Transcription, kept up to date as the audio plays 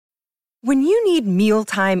When you need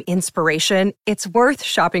mealtime inspiration, it's worth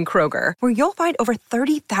shopping Kroger, where you'll find over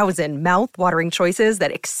 30,000 mouth-watering choices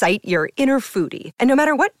that excite your inner foodie. And no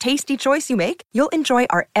matter what tasty choice you make, you'll enjoy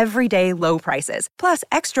our everyday low prices, plus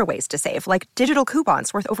extra ways to save, like digital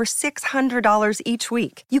coupons worth over $600 each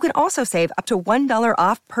week. You can also save up to $1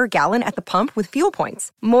 off per gallon at the pump with fuel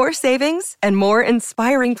points. More savings and more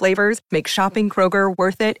inspiring flavors make shopping Kroger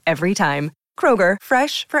worth it every time. Kroger,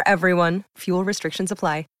 fresh for everyone. Fuel restrictions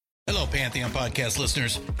apply. Hello, Pantheon podcast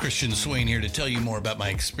listeners. Christian Swain here to tell you more about my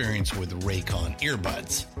experience with Raycon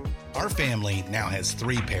earbuds. Our family now has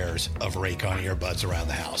 3 pairs of Raycon earbuds around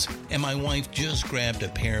the house, and my wife just grabbed a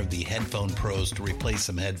pair of the Headphone Pros to replace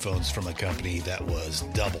some headphones from a company that was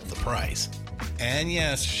double the price. And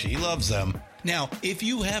yes, she loves them. Now, if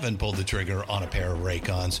you haven't pulled the trigger on a pair of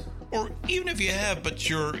Raycons, or even if you have, but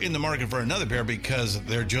you're in the market for another pair because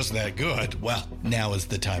they're just that good, well, now is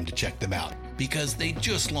the time to check them out, because they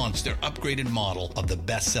just launched their upgraded model of the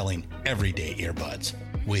best-selling everyday earbuds.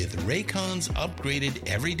 With Raycon's upgraded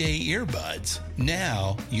everyday earbuds,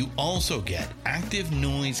 now you also get active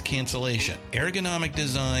noise cancellation, ergonomic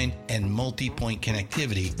design, and multi-point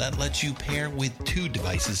connectivity that lets you pair with 2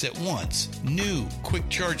 devices at once. New quick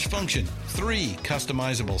charge function, 3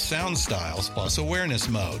 customizable sound styles, plus awareness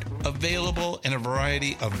mode. Available in a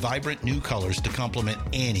variety of vibrant new colors to complement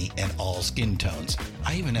any and all skin tones.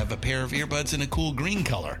 I even have a pair of earbuds in a cool green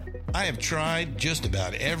color. I have tried just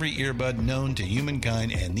about every earbud known to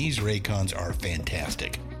humankind, and these Raycons are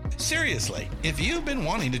fantastic. Seriously, if you've been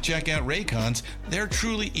wanting to check out Raycons, there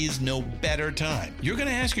truly is no better time. You're going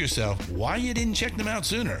to ask yourself why you didn't check them out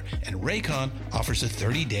sooner, and Raycon offers a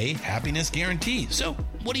 30-day happiness guarantee. So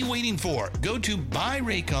what are you waiting for? Go to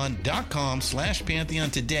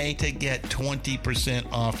buyraycon.com/Pantheon today to get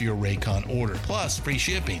 20% off your Raycon order, plus free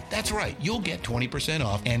shipping. That's right, you'll get 20%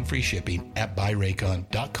 off and free shipping at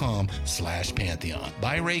buyraycon.com/Pantheon.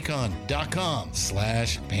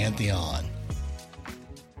 buyraycon.com/Pantheon.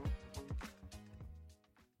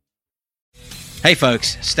 Hey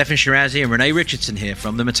folks, Stefan Shirazi and Renee Richardson here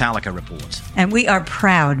from the Metallica Report. And we are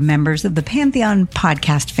proud members of the Pantheon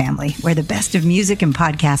podcast family, where the best of music and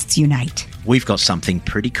podcasts unite. We've got something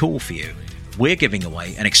pretty cool for you. We're giving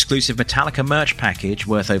away an exclusive Metallica merch package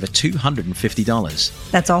worth over $250.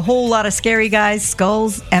 That's a whole lot of Scary Guys,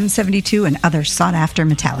 skulls, M72, and other sought-after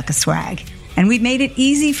Metallica swag. And we've made it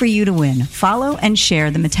easy for you to win. Follow and share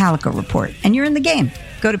the Metallica Report, and you're in the game.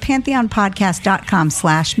 Go to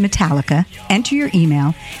pantheonpodcast.com/Metallica, enter your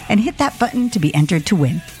email, and hit that button to be entered to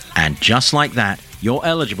win. And just like that, you're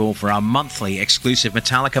eligible for our monthly exclusive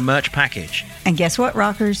Metallica merch package. And guess what,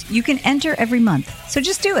 rockers? You can enter every month, so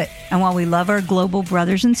just do it. And while we love our global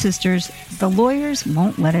brothers and sisters, the lawyers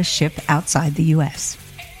won't let us ship outside the U.S.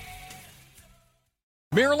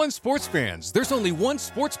 Maryland sports fans, there's only one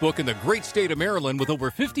sports book in the great state of Maryland with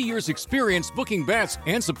over 50 years experience booking bets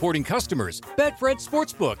and supporting customers. Betfred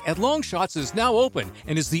Sportsbook at Longshots is now open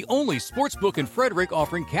and is the only sports book in Frederick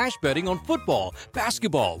offering cash betting on football,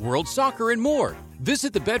 basketball, world soccer, and more.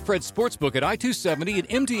 Visit the Betfred Sportsbook at I-270 and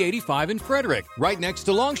MD-85 in Frederick, right next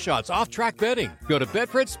to Longshots off-track betting. Go to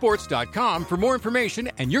BetfredSports.com for more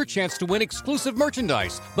information and your chance to win exclusive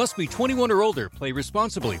merchandise. Must be 21 or older. Play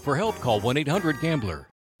responsibly. For help, call 1-800-GAMBLER.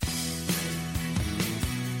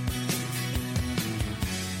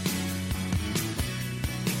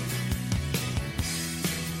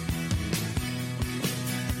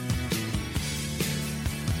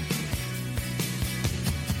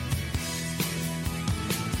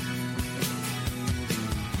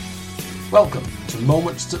 Welcome to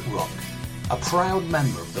Moments That Rock, a proud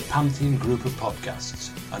member of the Pantheon group of podcasts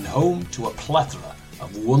and home to a plethora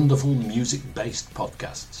of wonderful music-based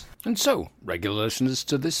podcasts. And so, regular listeners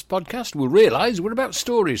to this podcast will realise we're about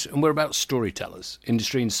stories and we're about storytellers,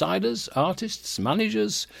 industry insiders, artists,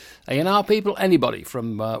 managers, A&R people, anybody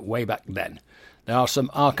from way back then. There are some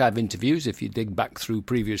archive interviews. If you dig back through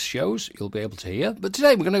previous shows, you'll be able to hear. But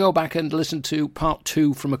today we're going to go back and listen to part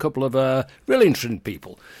 2 from a couple of really interesting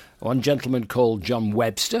people. One gentleman called John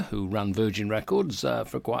Webster, who ran Virgin Records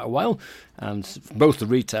for quite a while, and both the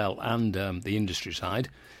retail and the industry side.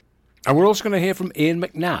 And we're also going to hear from Ian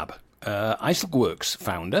McNabb, Iceland Works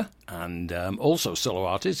founder and also solo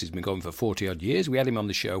artist. He's been going for 40-odd years. We had him on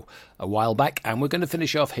the show a while back, and we're going to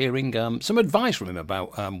finish off hearing some advice from him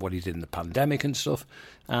about what he did in the pandemic and stuff,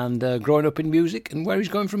 and growing up in music and where he's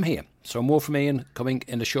going from here. So more from Ian coming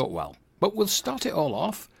in a short while. But we'll start it all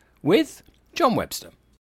off with John Webster.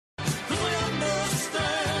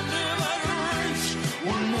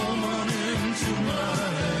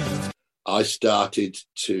 I started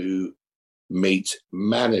to meet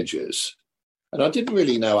managers, and I didn't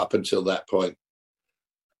really know up until that point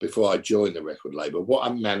before I joined the record label, what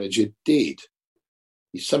a manager did.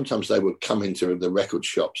 Sometimes they would come into the record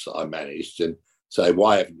shops that I managed and say,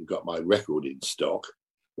 why haven't you got my record in stock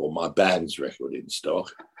or my band's record in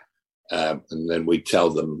stock? And then we tell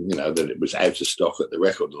them, that it was out of stock at the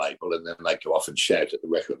record label, and then they go off and shout at the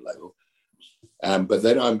record label. But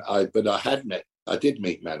then I did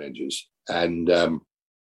meet managers, and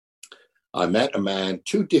I met a man,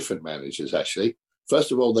 two different managers actually.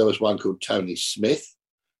 First of all, there was one called Tony Smith,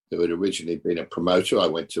 who had originally been a promoter. I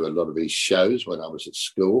went to a lot of his shows when I was at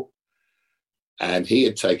school, and he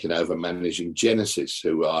had taken over managing Genesis,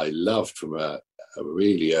 who I loved from a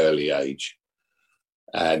really early age.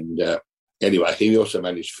 And anyway, he also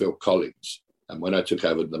managed Phil Collins. And when I took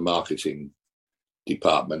over the marketing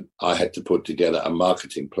department, I had to put together a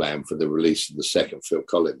marketing plan for the release of the second Phil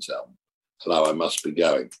Collins album, Hello, I Must Be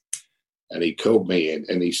Going. And he called me in,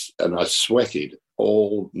 and I sweated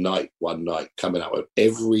all night, one night, coming up with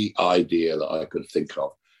every idea that I could think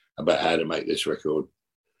of about how to make this record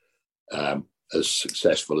as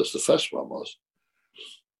successful as the first one was.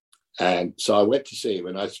 And so I went to see him,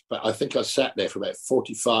 and I think I sat there for about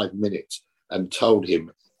 45 minutes and told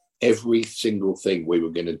him every single thing we were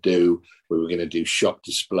going to do. We were going to do shop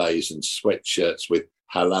displays and sweatshirts with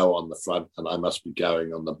hello on the front and I must be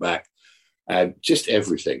going on the back, and just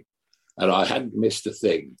everything. And I hadn't missed a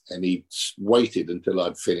thing. And he waited until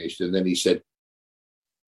I'd finished. And then he said,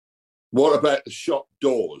 what about the shop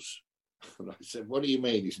doors? And I said, what do you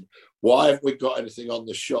mean? He said, why haven't we got anything on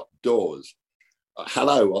the shop doors?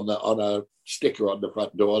 Hello on a sticker on the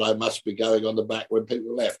front door, and I must be going on the back when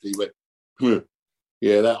people left. He went,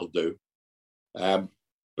 yeah, that'll do.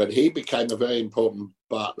 But he became a very important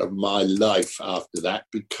part of my life after that,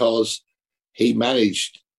 because he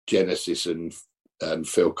managed Genesis and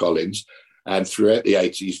Phil Collins, and throughout the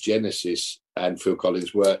 80s, Genesis and Phil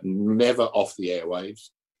Collins were never off the airwaves.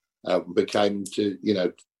 Became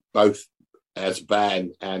both as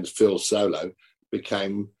band and Phil solo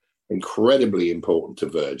became incredibly important to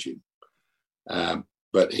Virgin.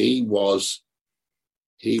 But he was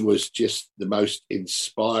just the most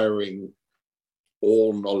inspiring,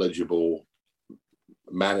 all knowledgeable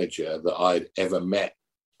manager that I'd ever met,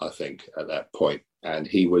 I think, at that point. And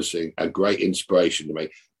he was a great inspiration to me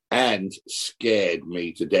and scared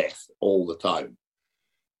me to death all the time.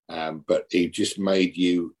 But he just made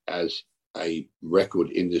you, as a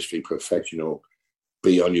record industry professional,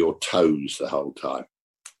 be on your toes the whole time.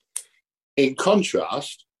 In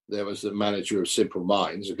contrast, there was the manager of Simple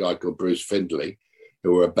Minds, a guy called Bruce Findlay,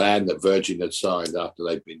 who were a band that Virgin had signed after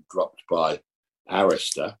they'd been dropped by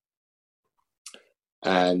Arista,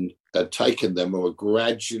 and had taken them and were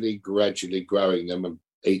gradually growing them, and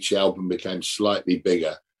each album became slightly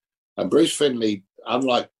bigger. And Bruce Findlay,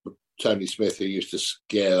 unlike Tony Smith, who used to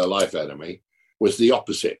scare the life out of me, was the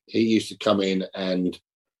opposite. He used to come in and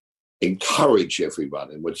encourage everyone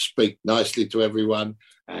and would speak nicely to everyone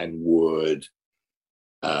and would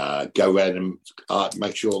go around and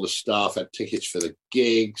make sure all the staff had tickets for the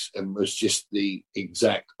gigs, and was just the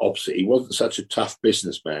exact opposite. He wasn't such a tough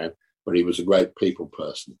businessman, but he was a great people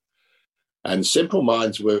person. And Simple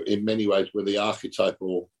Minds were, in many ways, were the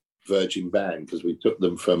archetypal Virgin band, because we took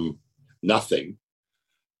them from nothing,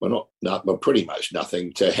 pretty much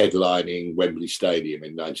nothing, to headlining Wembley Stadium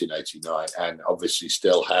in 1989, and obviously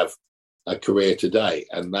still have a career today.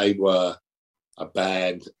 And they were a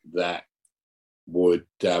band that would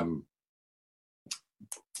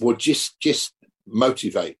just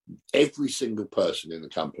motivate every single person in the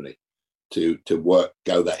company to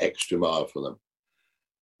go that extra mile for them.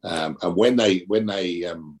 And when they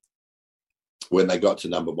got to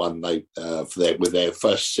number one, with their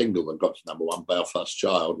first single that got to number one, Belfast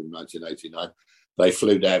Child, in 1989, they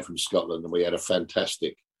flew down from Scotland, and we had a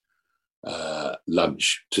fantastic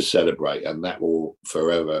lunch to celebrate, and that will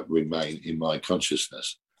forever remain in my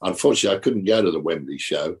consciousness. Unfortunately, I couldn't go to the Wembley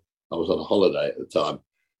show. I was on a holiday at the time,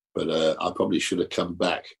 but I probably should have come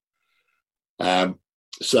back.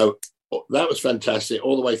 So that was fantastic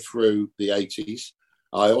all the way through the 80s.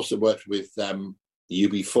 I also worked with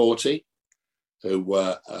UB40, who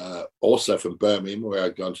were also from Birmingham, where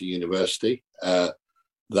I'd gone to university.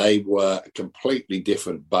 They were a completely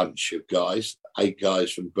different bunch of guys, 8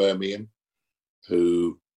 guys from Birmingham,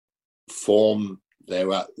 who formed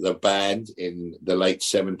the band in the late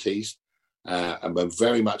 70s and were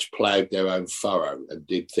very much ploughed their own furrow and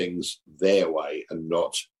did things their way and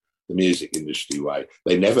not the music industry way.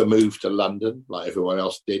 They never moved to London like everyone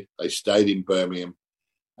else did. They stayed in Birmingham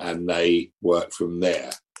and they worked from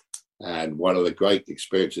there. And one of the great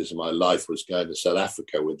experiences of my life was going to South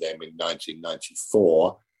Africa with them in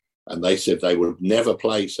 1994. And they said they would never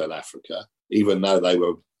play South Africa, even though they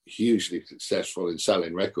were hugely successful in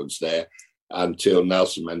selling records there until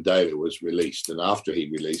Nelson Mandela was released. And after he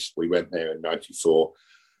released, we went there in 94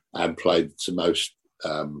 and played some most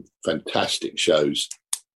fantastic shows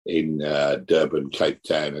in Durban, Cape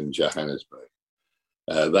Town and Johannesburg.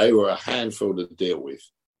 They were a handful to deal with,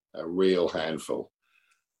 a real handful.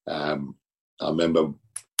 I remember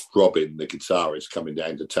Robin, the guitarist, coming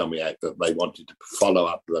down to tell me that they wanted to follow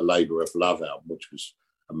up the Labour of Love album, which was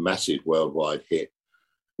a massive worldwide hit,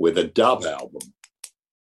 with a dub album.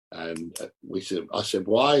 And I said,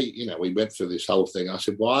 why, we went through this whole thing. I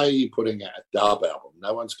said, why are you putting out a dub album?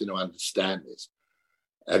 No one's going to understand this.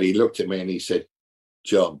 And he looked at me and he said,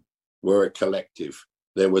 John, we're a collective.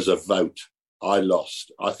 There was a vote. I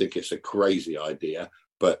lost. I think it's a crazy idea,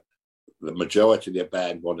 but the majority of the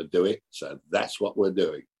band want to do it. So that's what we're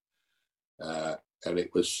doing. And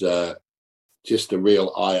it was just a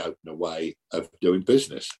real eye-opener way of doing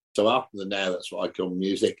business. So after the Now, that's what I call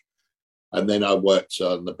music. And then I worked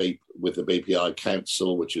on with the BPI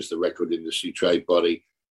Council, which is the record industry trade body,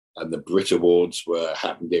 and the Brit Awards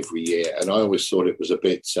happened every year. And I always thought it was a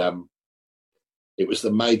bit, it was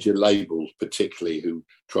the major labels particularly who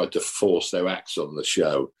tried to force their acts on the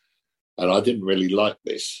show. And I didn't really like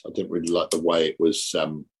this. I didn't really like the way it was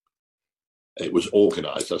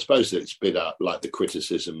organised. I suppose it's been like the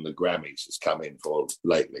criticism the Grammys has come in for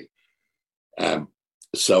lately.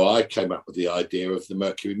 So I came up with the idea of the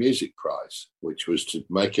Mercury Music Prize, which was to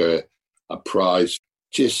make a prize,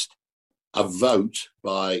 just a vote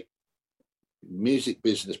by music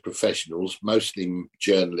business professionals, mostly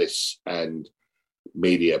journalists and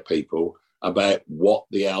media people, about what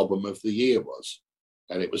the album of the year was.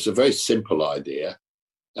 And it was a very simple idea.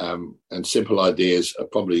 And simple ideas are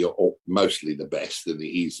probably mostly the best and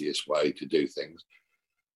the easiest way to do things.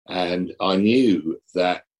 And I knew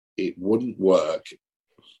that it wouldn't work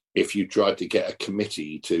if you tried to get a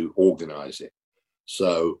committee to organise it.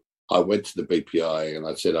 So I went to the BPI and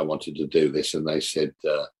I said I wanted to do this, and they said,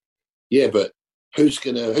 "Yeah, but who's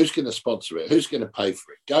gonna sponsor it? Who's gonna pay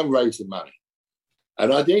for it? Go and raise the money."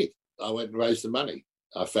 And I did. I went and raised the money.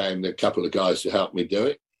 I found a couple of guys to help me do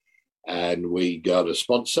it, and we got a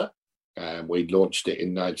sponsor, and we launched it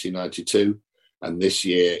in 1992. And this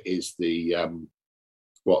year is the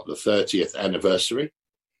 30th anniversary.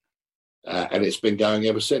 And it's been going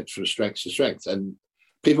ever since, from strength to strength. And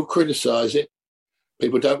people criticise it.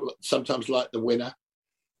 People don't sometimes like the winner.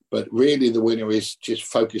 But really the winner is just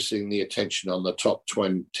focusing the attention on the top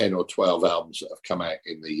 10 or 12 albums that have come out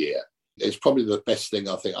in the year. It's probably the best thing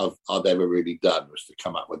I think I've ever really done, was to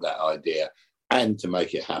come up with that idea and to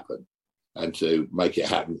make it happen. And to make it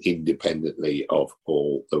happen independently of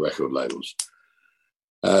all the record labels.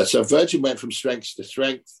 So Virgin went from strength to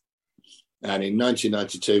strength. And in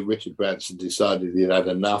 1992, Richard Branson decided he'd had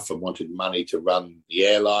enough and wanted money to run the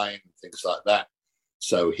airline and things like that.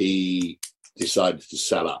 So he decided to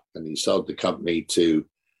sell up, and he sold the company to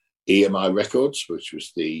EMI Records, which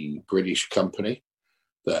was the British company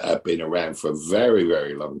that had been around for a very,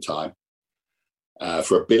 very long time,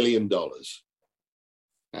 for $1 billion.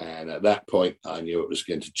 And at that point, I knew it was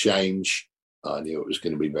going to change. I knew it was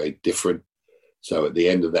going to be very different. So at the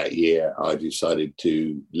end of that year, I decided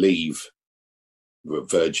to leave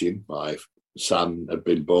Virgin. My son had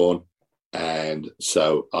been born, and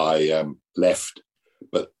so I left.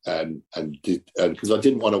 But because I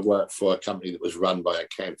didn't want to work for a company that was run by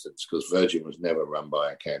accountants, because Virgin was never run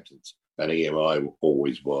by accountants, and EMI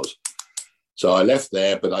always was. So I left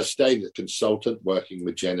there, but I stayed as a consultant working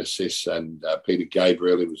with Genesis and Peter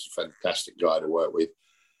Gabriel, who was a fantastic guy to work with.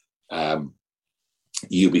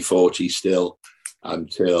 UB40 still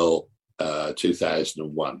until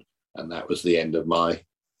 2001. And that was the end of my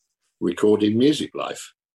recording music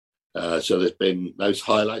life. So there's been those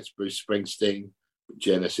highlights: Bruce Springsteen,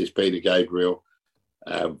 Genesis, Peter Gabriel,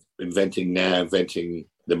 inventing the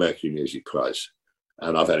Mercury Music Prize.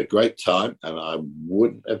 And I've had a great time, and I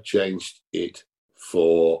wouldn't have changed it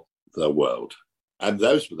for the world. And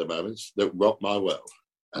those were the moments that rocked my world.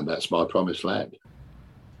 And that's my promised land.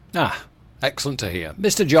 Excellent to hear.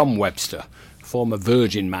 Mr. John Webster, former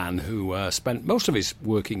Virgin man who spent most of his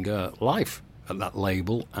working life at that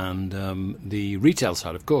label and the retail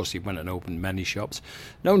side. Of course, he went and opened many shops.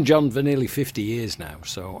 Known John for nearly 50 years now,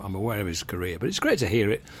 so I'm aware of his career. But it's great to hear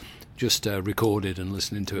it just recorded and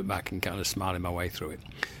listening to it back and kind of smiling my way through it.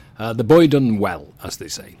 The boy done well, as they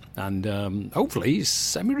say. And hopefully he's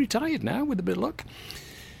semi-retired now with a bit of luck.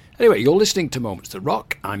 Anyway, you're listening to Moments That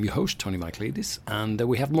Rock. I'm your host, Tony Michaelidis, and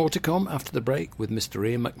we have more to come after the break with Mr.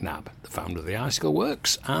 Ian McNabb, the founder of the Icicle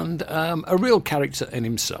Works, and a real character in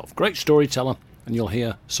himself. Great storyteller and you'll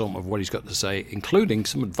hear some of what he's got to say, including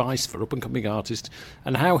some advice for up-and-coming artists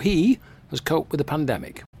and how he has coped with the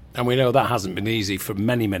pandemic. And we know that hasn't been easy for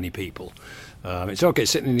many, many people. It's okay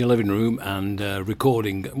sitting in your living room and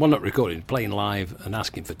playing live and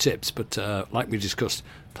asking for tips, but like we discussed,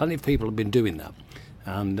 plenty of people have been doing that.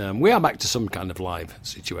 And we are back to some kind of live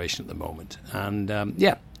situation at the moment. And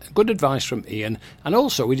good advice from Ian. And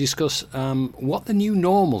also we discuss what the new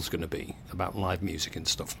normal's going to be about live music and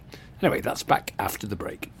stuff. Anyway, that's back after the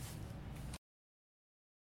break.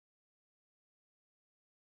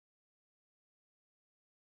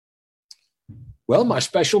 Well, my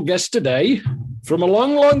special guest today, from a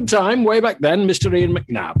long, long time, way back then, Mr. Ian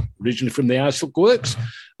McNabb, originally from the Iceland Works,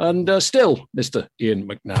 and still Mr. Ian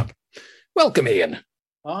McNabb. Welcome, Ian.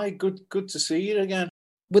 Hi, good to see you again.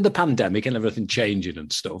 With the pandemic and everything changing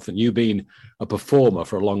and stuff, and you being a performer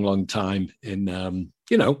for a long, long time in,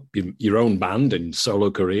 your own band and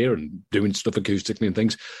solo career and doing stuff acoustically and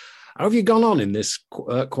things, how have you gone on in this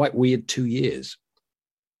quite weird 2 years?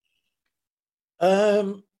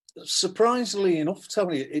 Surprisingly enough,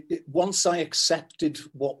 Tony, once I accepted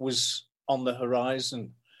what was on the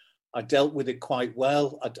horizon, I dealt with it quite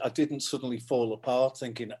well. I didn't suddenly fall apart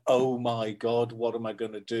thinking, oh my God, what am I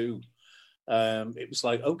going to do? It was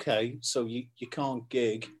like, okay, so you can't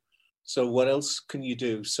gig. So what else can you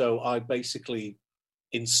do? So I basically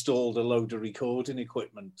installed a load of recording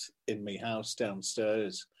equipment in my house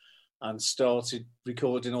downstairs and started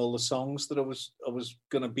recording all the songs that I was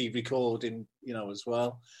going to be recording, as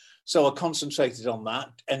well. So I concentrated on that,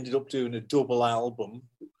 ended up doing a double album.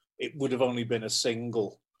 It would have only been a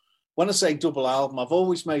single. When I say double album, I've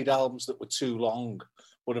always made albums that were too long,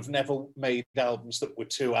 but I've never made albums that were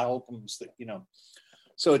two albums that,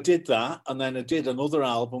 So I did that, and then I did another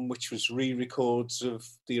album, which was re-records of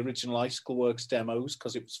the original Icicle Works demos,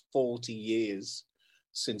 because it was 40 years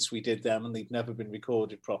since we did them and they'd never been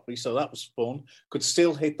recorded properly. So that was fun. Could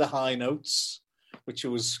still hit the high notes, which I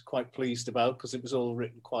was quite pleased about because it was all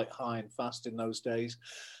written quite high and fast in those days.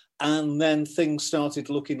 And then things started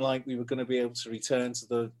looking like we were going to be able to return to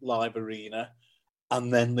the live arena.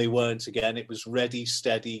 And then they weren't again. It was ready,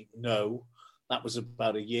 steady, no. That was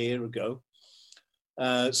about a year ago.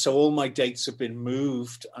 So all my dates have been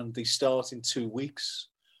moved and they start in 2 weeks.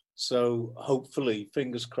 So hopefully,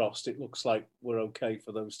 fingers crossed, it looks like we're okay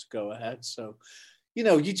for those to go ahead. So,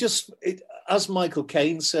 as Michael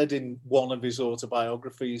Caine said in one of his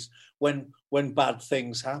autobiographies, when bad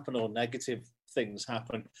things happen or negative things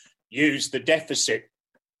happen, use the deficit.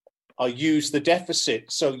 I use the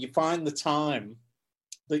deficit. So you find the time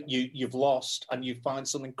that you've lost and you find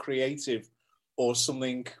something creative or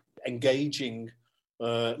something engaging,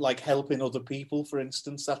 like helping other people, for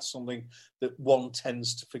instance. That's something that one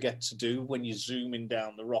tends to forget to do when you're zooming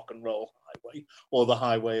down the rock and roll highway or the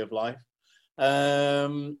highway of life.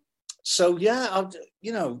 So yeah,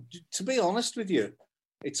 to be honest with you,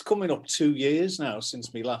 it's coming up 2 years now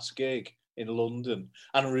since my last gig in London.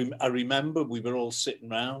 And I remember we were all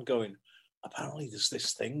sitting around going, apparently there's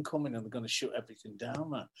this thing coming and they're going to shut everything down,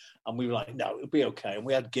 man. And we were like, no, it'll be okay. And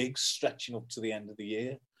we had gigs stretching up to the end of the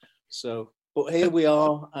year. So, but here we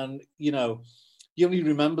are, and, you only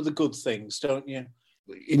remember the good things, don't you?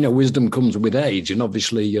 Wisdom comes with age, and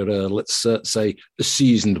obviously you're, let's say, a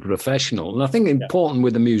seasoned professional. And I think important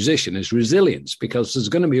with a musician is resilience, because there's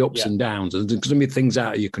going to be ups and downs, and there's going to be things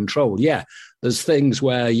out of your control. Yeah, there's things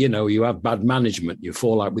where, you have bad management, you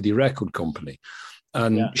fall out with your record company,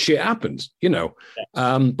 and shit happens,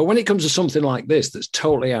 But when it comes to something like this that's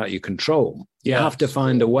totally out of your control, you have to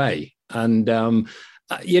find a way. And,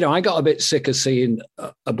 I got a bit sick of seeing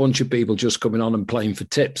a bunch of people just coming on and playing for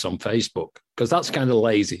tips on Facebook, because that's kind of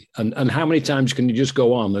lazy. And how many times can you just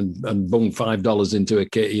go on and bung $5 into a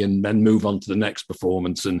kitty and then move on to the next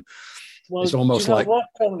performance? And it's almost like... What,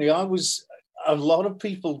 Tony? A lot of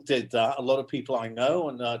people did that. A lot of people I know,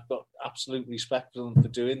 and I've got absolute respect for them for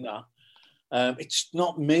doing that. It's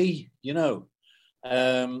not me, and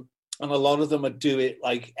a lot of them would do it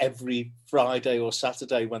like every Friday or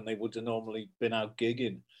Saturday when they would have normally been out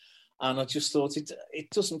gigging. And I just thought it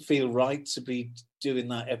doesn't feel right to be doing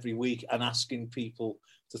that every week and asking people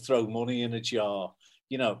to throw money in a jar.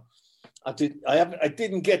 I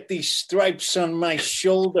didn't get these stripes on my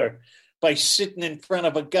shoulder by sitting in front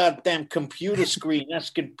of a goddamn computer screen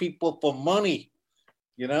asking people for money,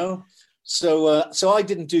 So I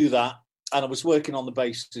didn't do that. And I was working on the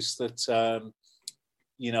basis that,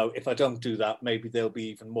 if I don't do that, maybe they'll be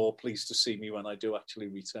even more pleased to see me when I do actually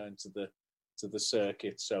return to the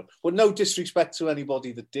circuit. So, but no disrespect to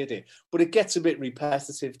anybody that did it, but it gets a bit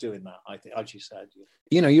repetitive doing that, I think, as you said.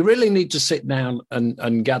 You really need to sit down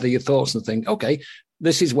and gather your thoughts and think, okay,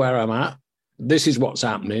 this is where I'm at. this is what's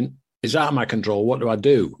happening. It's out of my control. What do I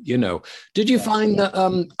do? You know, did you find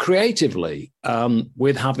that creatively,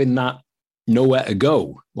 with having that nowhere to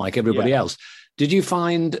go like everybody else, did you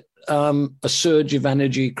find a surge of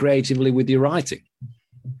energy creatively with your writing?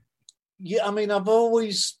 Yeah, I mean, I've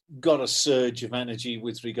always got a surge of energy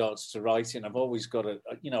with regards to writing. I've always got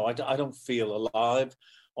I don't feel alive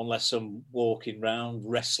unless I'm walking around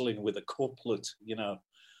wrestling with a couplet, you know.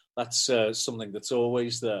 That's something that's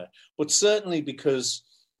always there. But certainly because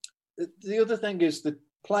the other thing is that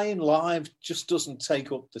playing live just doesn't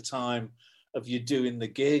take up the time of you doing the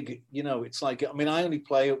gig. You know, it's like, I mean, I only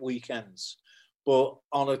play at weekends, but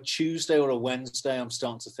on a Tuesday or a Wednesday, I'm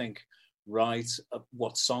starting to think, right,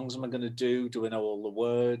 what songs am I going to do? Do I know all the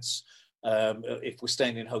words? If we're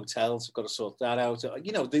staying in hotels, I've got to sort that out.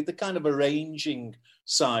 You know, the kind of arranging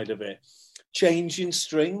side of it, changing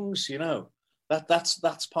strings, you know,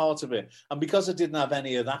 that's part of it. And because I didn't have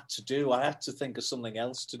any of that to do, I had to think of something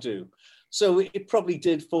else to do. So it probably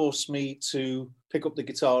did force me to pick up the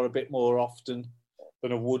guitar a bit more often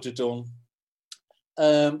than I would have done.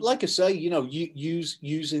 Like I say, you know,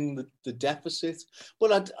 using the deficit.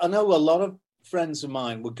 But I know a lot of friends of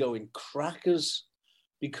mine were going crackers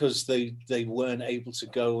because they weren't able to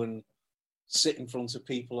go and sit in front of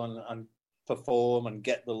people and perform and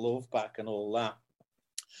get the love back and all that.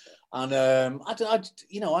 And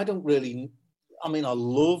I don't really. I mean, I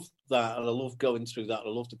love that, and I love going through that. I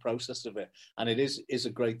love the process of it, and it is a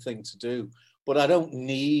great thing to do. But I don't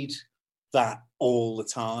need that all the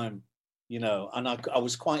time, you know. And I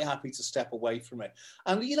was quite happy to step away from it.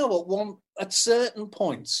 And you know, at certain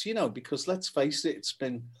points, you know, because let's face it,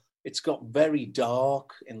 it's got very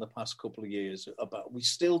dark in the past couple of years. We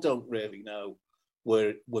still don't really know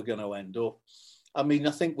where we're going to end up. I mean,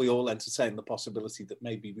 I think we all entertain the possibility that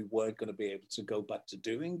maybe we weren't going to be able to go back to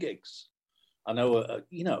doing gigs. I know,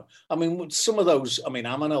 you know, I mean, some of those, I mean,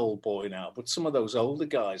 I'm an old boy now, but some of those older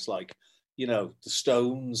guys like, you know, the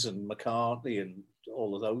Stones and McCartney and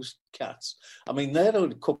all of those cats, I mean, they're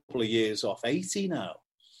a couple of years off 80 now.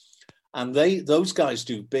 And those guys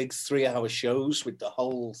do big 3-hour shows with the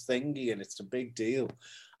whole thingy, and it's a big deal.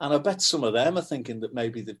 And I bet some of them are thinking that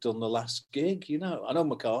maybe they've done the last gig, you know. I know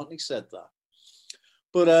McCartney said that.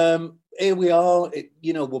 But here we are,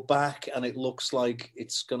 you know, we're back, and it looks like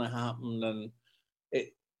it's going to happen, and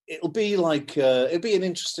it'll be like it'll be an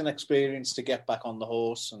interesting experience to get back on the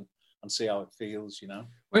horse and see how it feels, you know.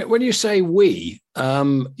 When you say we,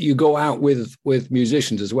 you go out with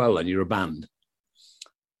musicians as well, and you're a band.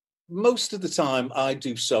 Most of the time, I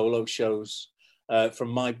do solo shows. From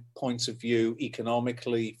my point of view,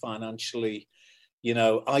 economically, financially, you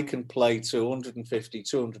know, I can play to 150,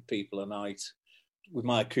 200 people a night with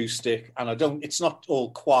my acoustic, and it's not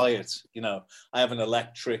all quiet, you know. I have an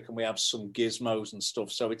electric, and we have some gizmos and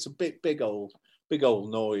stuff, so it's a big old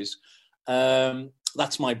noise.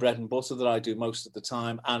 That's my bread and butter that I do most of the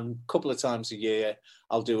time, and a couple of times a year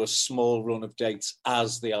I'll do a small run of dates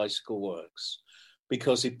as the Icicle Works,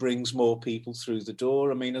 because it brings more people through the door.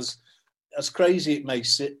 I mean, as crazy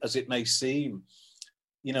as it may seem,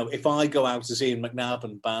 you know, if I go out as Ian McNabb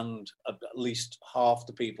and band, at least half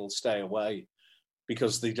the people stay away,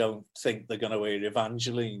 because they don't think they're going to hear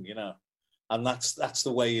Evangeline, you know. And that's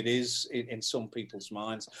the way it is in some people's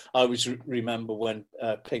minds. I always remember when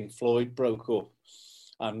Pink Floyd broke up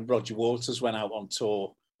and Roger Waters went out on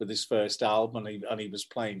tour with his first album, and he was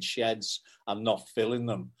playing sheds and not filling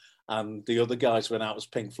them. And the other guys went out as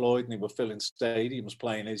Pink Floyd and they were filling stadiums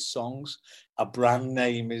playing his songs. A brand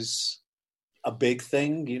name is a big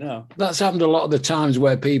thing, you know. That's happened a lot of the times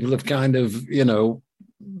where people have kind of, you know,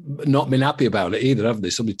 not been happy about it either, have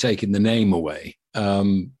they? Somebody taking the name away.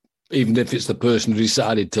 Even if it's the person who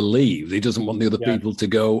decided to leave, he doesn't want the other people to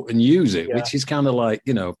go and use it, which is kind of like,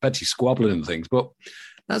 you know, petty squabbling and things. But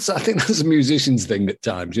I think that's a musician's thing at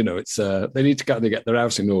times, you know. It's they need to kind of get their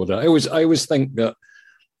house in order. I always think that,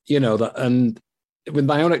 you know, that, and with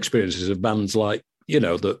my own experiences of bands like, you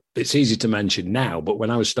know, that it's easy to mention now, but when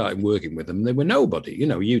I was starting working with them, they were nobody, you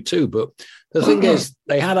know, U2. But the thing is,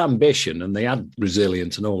 they had ambition and they had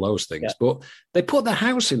resilience and all those things, but they put their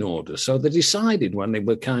house in order. So they decided when they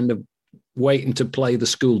were kind of waiting to play the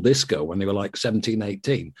school disco, when they were like 17,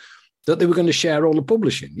 18, that they were going to share all the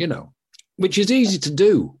publishing, you know, which is easy to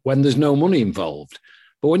do when there's no money involved.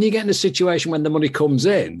 But when you get in a situation when the money comes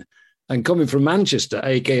in, and coming from Manchester,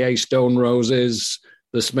 aka Stone Roses,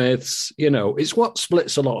 the Smiths, you know, it's what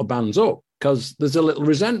splits a lot of bands up, because there's a little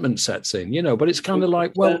resentment sets in, you know. But it's kind of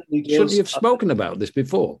like, well, shouldn't you have spoken about this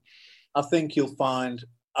before? I think you'll find,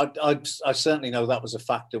 I certainly know that was a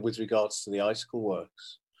factor with regards to the Icicle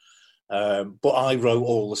Works. But I wrote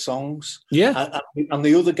all the songs. Yeah. And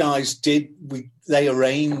the other guys they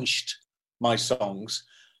arranged my songs,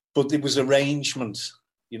 but there was arrangement,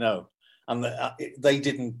 you know, and they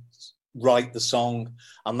didn't write the song.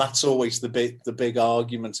 And that's always the big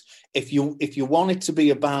argument. If you want it to be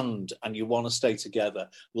a band and you want to stay together,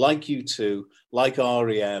 like U2, like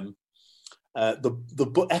REM,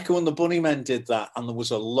 the Echo and the Bunnymen did that, and there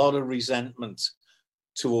was a lot of resentment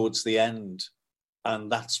towards the end.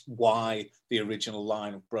 And that's why the original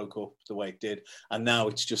lineup broke up the way it did. And now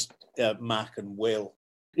it's just Mac and Will.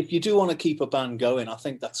 If you do want to keep a band going, I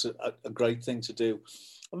think that's a great thing to do.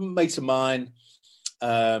 A mate of mine,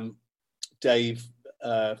 Dave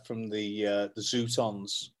from the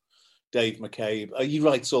Zootons, Dave McCabe, he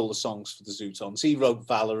writes all the songs for the Zootons. He wrote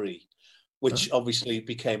Valerie, which obviously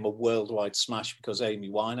became a worldwide smash because Amy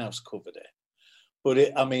Winehouse covered it. But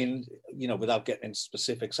without getting into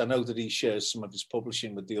specifics, I know that he shares some of his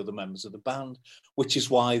publishing with the other members of the band, which is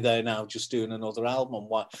why they're now just doing another album,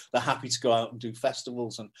 why they're happy to go out and do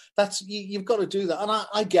festivals. And that's, you've got to do that. And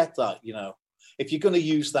I get that, you know. If you're going to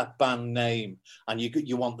use that band name and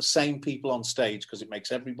you want the same people on stage because it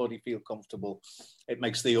makes everybody feel comfortable, it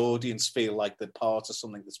makes the audience feel like they're part of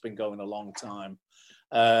something that's been going a long time,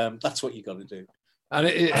 that's what you got to do. And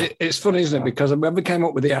it's funny, isn't it? Because whoever came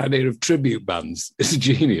up with the idea of tribute bands is a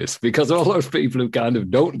genius, because all those people who kind of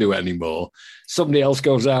don't do it anymore, somebody else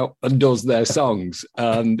goes out and does their songs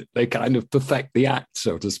and they kind of perfect the act,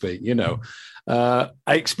 so to speak, you know. I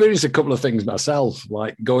experienced a couple of things myself,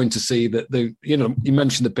 like going to see you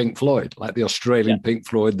mentioned the Pink Floyd, like the Australian Pink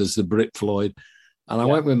Floyd, there's the Brit Floyd. And I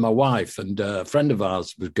went with my wife, and a friend of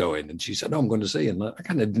ours was going, and she said, "Oh, I'm going to see." And I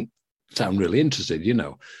kind of didn't sound really interested, you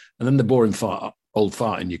know. And then the boring old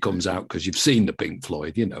fart in you comes out because you've seen the Pink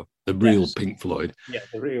Floyd, you know, the real Pink Floyd. Yeah,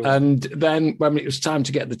 the real. And then when it was time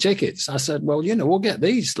to get the tickets, I said, "Well, you know, we'll get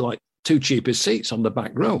these like 2 cheapest seats on the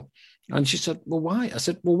back row." And she said, "Well, why?" I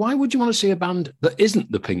said, "Well, why would you want to see a band that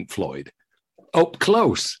isn't the Pink Floyd up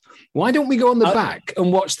close? Why don't we go on the back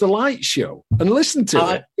and watch the light show and listen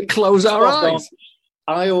to it and close our eyes?"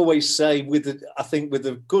 I always say, I think with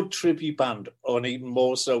a good tribute band, or even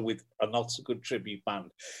more so with a not so good tribute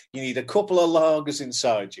band, you need a couple of lagers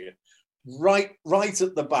inside you, right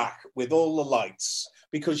at the back with all the lights,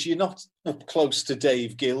 because you're not up close to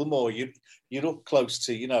Dave Gilmour. You're up close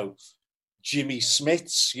to, you know, Jimmy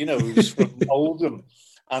Smits, you know, who's from Oldham.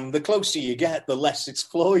 And the closer you get, the less it's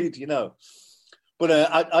Floyd, you know. But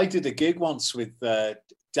I did a gig once with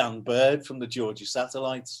Dan Bird from the Georgia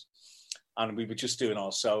Satellites. And we were just doing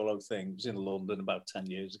our solo thing. It was in London about 10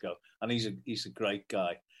 years ago. And he's a great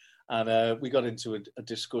guy. And we got into a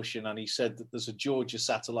discussion, and he said that there's a Georgia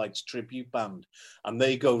Satellites tribute band, and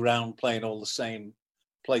they go round playing all the same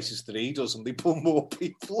places that he does, and they pull more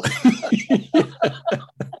people.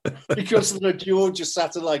 Because they're a Georgia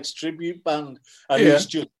Satellites tribute band, and it's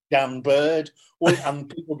just Dan Bird. And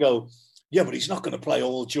people go, "Yeah, but he's not going to play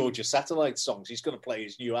all Georgia Satellite songs. He's going to play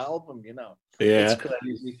his new album, you know." Yeah. It's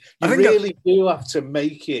crazy. You really do have to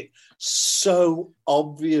make it so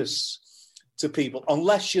obvious to people,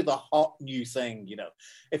 unless you're the hot new thing, you know.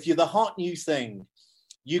 If you're the hot new thing,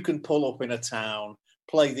 you can pull up in a town,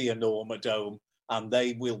 play the Enorma Dome, and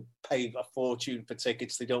they will pay a fortune for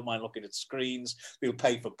tickets. They don't mind looking at screens. They'll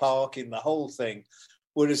pay for parking, the whole thing.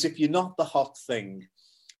 Whereas if you're not the hot thing,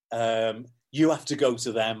 you have to go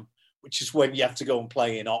to them, which is when you have to go and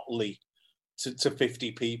play in Otley to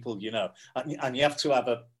 50 people, you know. And you have to have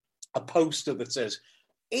a poster that says,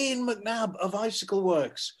 "Ian McNabb of Icicle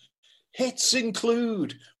Works. Hits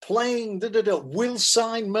include playing, will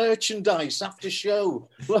sign merchandise after show."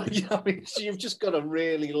 Well, I mean, you've just got to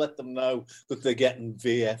really let them know that they're getting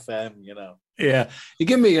VFM, you know. Yeah.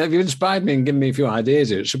 You've inspired me and given me a few ideas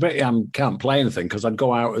here. It's a bit I can't play anything because I'd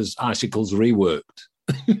go out as Icicles Reworked.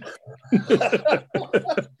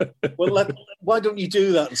 Well, why don't you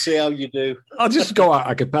do that and see how you do? I'll just go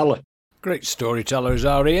out a cappella. Great storytellers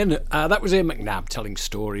are Ian. That was Ian McNabb telling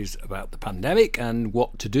stories about the pandemic and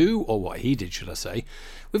what to do, or what he did, should I say.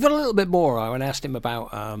 We've got a little bit more. I asked him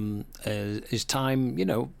about his time,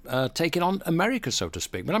 taking on America, so to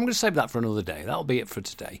speak. But I'm going to save that for another day. That'll be it for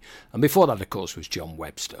today. And before that, of course, was John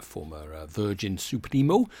Webster, former Virgin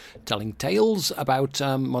Supremo, telling tales about,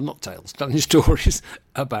 telling stories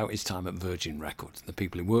about his time at Virgin Records, the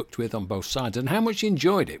people he worked with on both sides, and how much he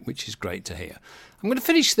enjoyed it, which is great to hear. I'm going to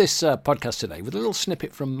finish this podcast today with a little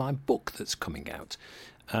snippet from my book that's coming out.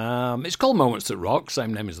 It's called Moments That Rock,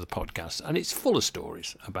 same name as the podcast, and it's full of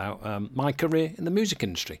stories about my career in the music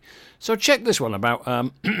industry. So check this one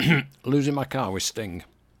about losing my car with Sting.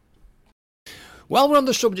 While we're on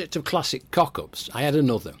the subject of classic cock-ups, I had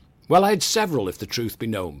another. Well, I had several, if the truth be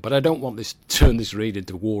known, but I don't want this to turn this read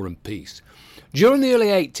into War and Peace. During the early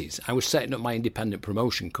 80s, I was setting up my independent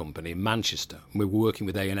promotion company in Manchester, and we were working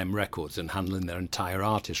with A&M Records and handling their entire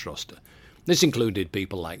artist roster. This included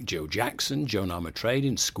people like Joe Jackson, Joan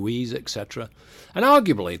Armatrading, Squeeze, etc., and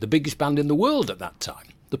arguably the biggest band in the world at that time,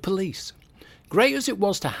 The Police. Great as it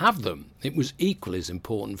was to have them, it was equally as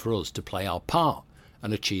important for us to play our part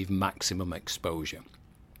and achieve maximum exposure.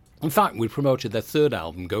 In fact, we promoted their third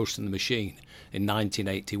album, Ghost in the Machine, in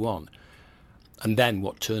 1981, and then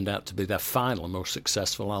what turned out to be their final and most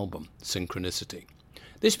successful album, Synchronicity.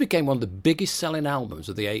 This became one of the biggest selling albums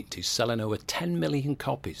of the 80s, selling over 10 million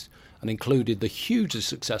copies, and included the hugely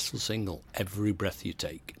successful single, Every Breath You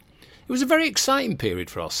Take. It was a very exciting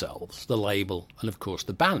period for ourselves, the label, and of course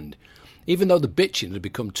the band, even though the bitching had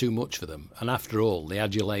become too much for them, and after all, the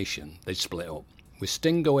adulation, they'd split up, with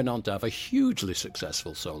Sting going on to have a hugely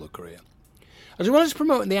successful solo career. As well as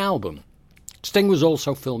promoting the album, Sting was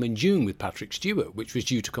also filming Dune with Patrick Stewart, which was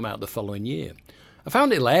due to come out the following year. I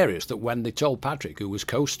found it hilarious that when they told Patrick, who was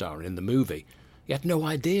co-starring in the movie, he had no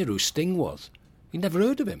idea who Sting was. He'd never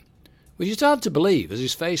heard of him, which is hard to believe as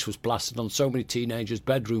his face was plastered on so many teenagers'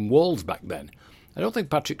 bedroom walls back then. I don't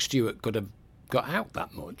think Patrick Stewart could have got out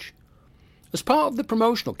that much. As part of the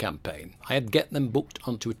promotional campaign, I had get them booked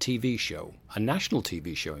onto a TV show, a national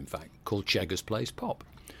TV show in fact, called Cheggers Plays Pop.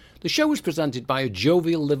 The show was presented by a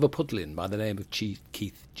jovial Liverpudlian by the name of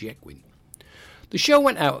Keith Jekwin. The show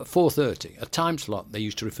went out at 4:30, a time slot they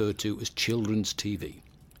used to refer to as children's TV.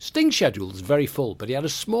 Sting's schedule was very full, but he had a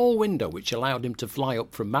small window which allowed him to fly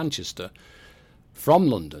up from Manchester from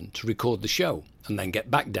London to record the show and then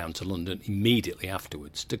get back down to London immediately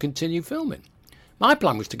afterwards to continue filming. My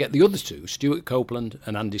plan was to get the other two, Stuart Copeland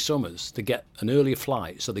and Andy Summers, to get an earlier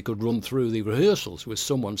flight so they could run through the rehearsals with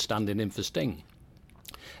someone standing in for Sting.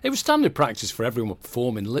 It was standard practice for everyone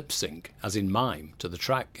performing lip sync, as in mime, to the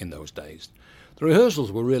track in those days. The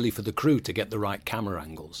rehearsals were really for the crew to get the right camera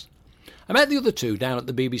angles. I met the other two down at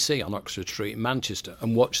the BBC on Oxford Street in Manchester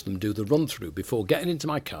and watched them do the run-through before getting into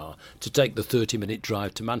my car to take the 30-minute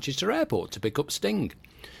drive to Manchester Airport to pick up Sting.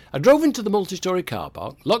 I drove into the multi-storey car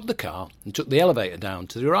park, locked the car and took the elevator down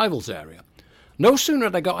to the arrivals area. No sooner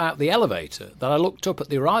had I got out the elevator than I looked up at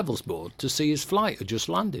the arrivals board to see his flight had just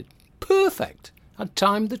landed. Perfect! I'd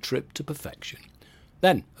timed the trip to perfection.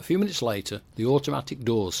 Then, a few minutes later, the automatic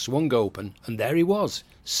doors swung open and there he was,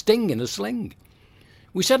 Sting in a sling.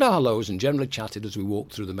 We said our hellos and generally chatted as we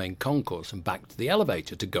walked through the main concourse and back to the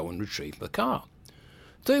elevator to go and retrieve the car.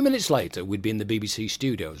 30 minutes later, we'd be in the BBC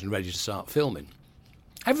studios and ready to start filming.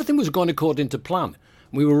 Everything was going according to plan, and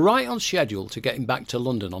we were right on schedule to getting back to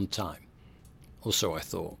London on time. Or so I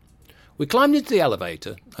thought. We climbed into the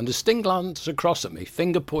elevator, and as Sting glanced across at me,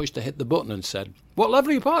 finger poised to hit the button and said, "What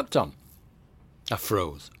level are you parked on?" I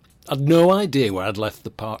froze. I'd no idea where I'd left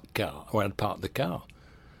the parked car, or where I'd parked the car.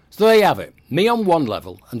 So there you have it, me on one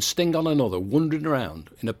level and Sting on another, wandering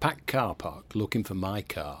around in a packed car park looking for my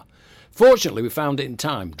car. Fortunately, we found it in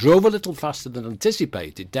time, drove a little faster than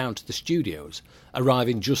anticipated down to the studios,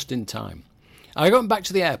 arriving just in time. I got back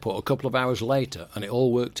to the airport a couple of hours later and it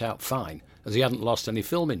all worked out fine, as he hadn't lost any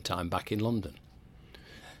filming time back in London.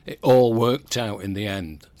 It all worked out in the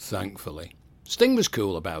end, thankfully. Sting was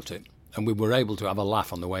cool about it, and we were able to have a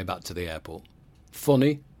laugh on the way back to the airport.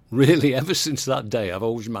 Funny, really, ever since that day I've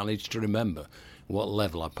always managed to remember what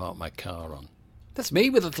level I parked my car on. That's me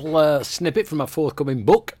with a little snippet from my forthcoming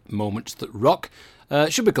book, Moments That Rock.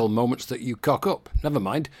 It should be called Moments That You Cock Up. Never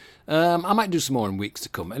mind. I might do some more in weeks to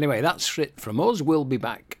come. Anyway, that's it from us. We'll be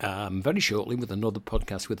back very shortly with another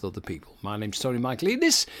podcast with other people. My name's Tony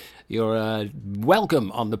Michaelidis. You're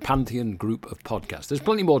welcome on the Pantheon group of podcasts. There's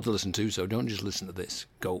plenty more to listen to, so don't just listen to this.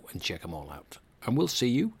 Go and check them all out. And we'll see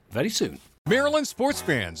you very soon. Maryland sports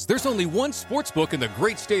fans, there's only one sports book in the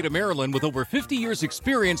great state of Maryland with over 50 years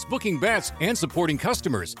experience booking bets and supporting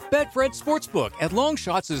customers. Betfred Sportsbook at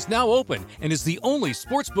Longshots is now open and is the only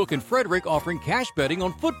sportsbook in Frederick offering cash betting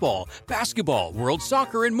on football, basketball, world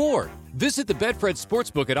soccer, and more. Visit the Betfred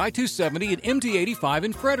Sportsbook at I-270 and MD-85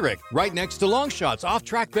 in Frederick, right next to Longshots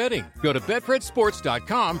off-track betting. Go to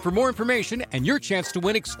betfredsports.com for more information and your chance to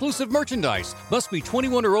win exclusive merchandise. Must be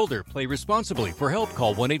 21 or older. Play responsibly. For help,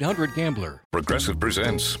 call 1-800-GAMBLER. Progressive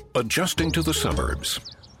presents Adjusting to the Suburbs.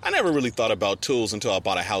 I never really thought about tools until I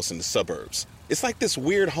bought a house in the suburbs. It's like this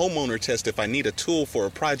weird homeowner test if I need a tool for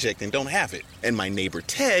a project and don't have it. And my neighbor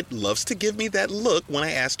Ted loves to give me that look when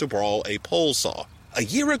I ask to borrow a pole saw. A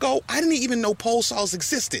year ago, I didn't even know pole saws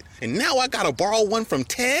existed. And now I gotta borrow one from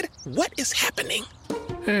Ted? What is happening?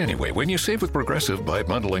 Anyway, when you save with Progressive by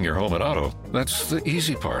bundling your home and auto, that's the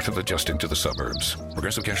easy part of adjusting to the suburbs.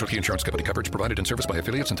 Progressive Casualty Insurance Company. Coverage provided in service by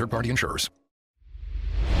affiliates and third-party insurers.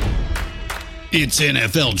 It's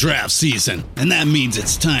NFL draft season, and that means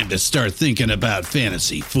it's time to start thinking about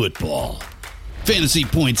fantasy football.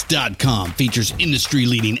 FantasyPoints.com features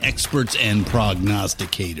industry-leading experts and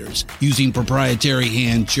prognosticators using proprietary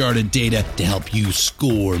hand-charted data to help you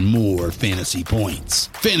score more fantasy points.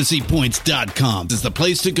 FantasyPoints.com is the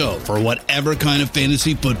place to go for whatever kind of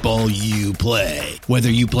fantasy football you play. Whether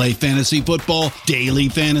you play fantasy football, daily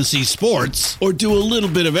fantasy sports, or do a little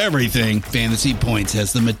bit of everything, Fantasy Points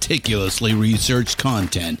has the meticulously researched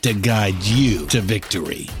content to guide you to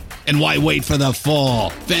victory. And why wait for the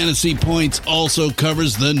fall? Fantasy Points also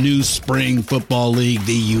covers the new spring football league,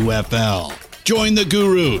 the UFL. Join the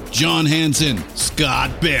guru, John Hansen,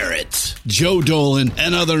 Scott Barrett, Joe Dolan,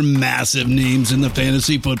 and other massive names in the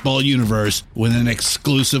fantasy football universe with an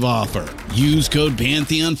exclusive offer. Use code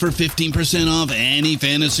Pantheon for 15% off any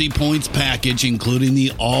Fantasy Points package, including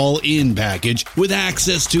the all-in package, with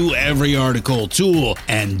access to every article, tool,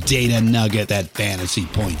 and data nugget that Fantasy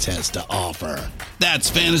Points has to offer.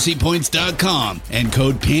 That's FantasyPoints.com and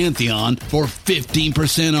code Pantheon for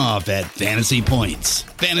 15% off at Fantasy Points.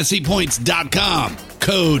 FantasyPoints.com,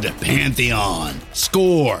 code Pantheon.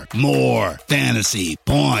 Score more fantasy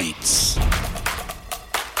points.